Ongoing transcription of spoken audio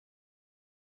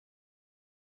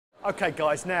Okay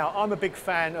guys, now I'm a big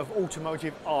fan of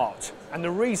automotive art, and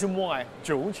the reason why,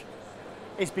 George,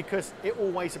 is because it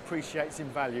always appreciates in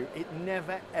value. It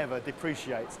never ever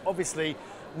depreciates. Obviously,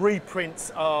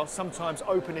 reprints are sometimes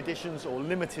open editions or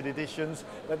limited editions,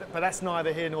 but that's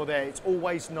neither here nor there. It's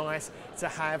always nice to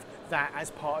have that as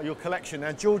part of your collection.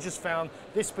 Now George has found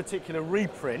this particular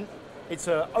reprint. It's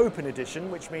an open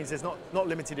edition, which means there's not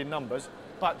limited in numbers.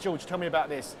 But George, tell me about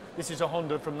this. This is a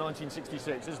Honda from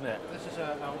 1966, isn't it? This is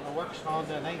a works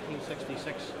Honda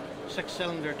 1966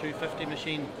 six-cylinder 250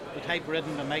 machine, the type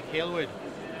ridden to Mike Halewood.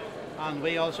 And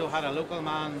we also had a local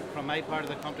man from my part of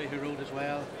the country who rode as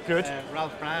well. Good.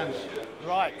 Ralph Brands.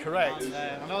 Right, correct.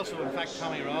 And also, in fact,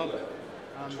 Tommy Robb.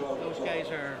 And those guys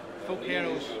are folk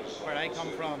heroes where I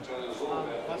come from.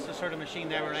 That's the sort of machine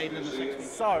they were riding in the 60s.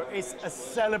 So it's a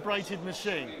celebrated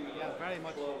machine. Yeah, very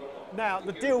much. Now,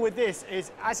 the deal with this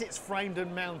is, as it's framed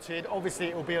and mounted, obviously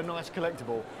it will be a nice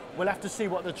collectible. We'll have to see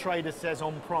what the trader says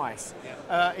on price.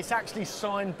 Yeah. It's actually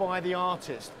signed by the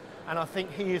artist, and I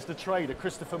think he is the trader,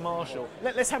 Christopher Marshall.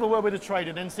 Let's have a word with the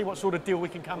trader then, see what sort of deal we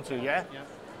can come to, yeah? Yeah.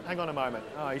 Hang on a moment.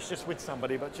 Oh, he's just with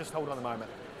somebody, but just hold on a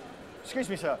moment. Excuse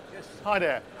me, sir. Yes. Hi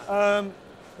there.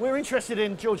 We're interested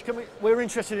in, George, we're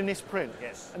interested in this print.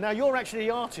 Yes. And now you're actually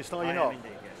the artist, are you not? I am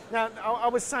indeed, yes. Now, I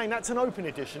was saying that's an open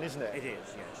edition, isn't it? It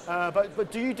is, yes.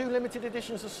 But do you do limited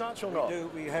editions as such or not?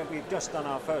 We do. We've just done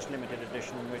our first limited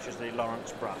edition, which is the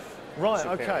Lawrence Bruff. Right,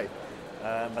 Superior. okay.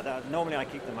 But normally I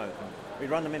keep them open. We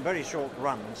run them in very short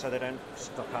runs so they don't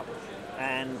stock up.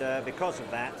 And because of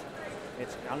that,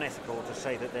 it's unethical to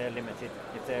say that they're limited.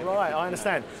 If they're right, I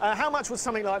understand. How much would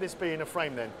something like this be in a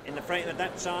frame then? In the frame, at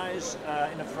that size,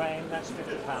 in a frame, that's £50.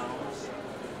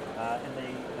 In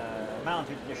the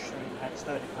mounted edition, that's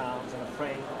 £30, and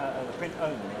the print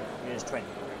only is 20.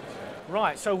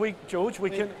 Right, so George, we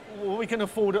can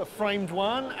afford a framed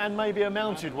one and maybe a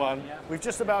mounted one. Yeah. We've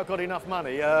just about got enough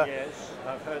money. Yes,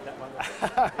 I've heard that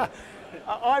one.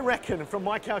 I reckon, from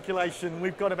my calculation,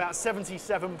 we've got about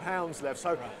 £77 left.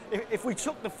 So right. if we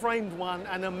took the framed one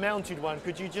and a mounted one,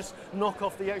 could you just knock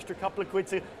off the extra couple of quid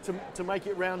to make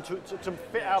it round to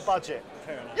fit our budget?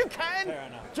 Fair enough. You can? Fair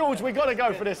enough. George, we've got to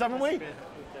go for this, haven't we?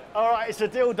 All right, it's a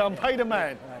deal done. Pay the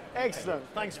man. Right. Excellent.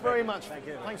 Thanks very much. Thank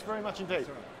you. Thanks very much indeed.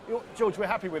 George, we're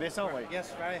happy with this, aren't we?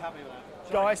 Yes, very happy with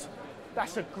that. Guys,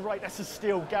 that's a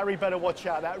steal. Gary, better watch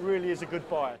out. That really is a good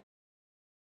buy.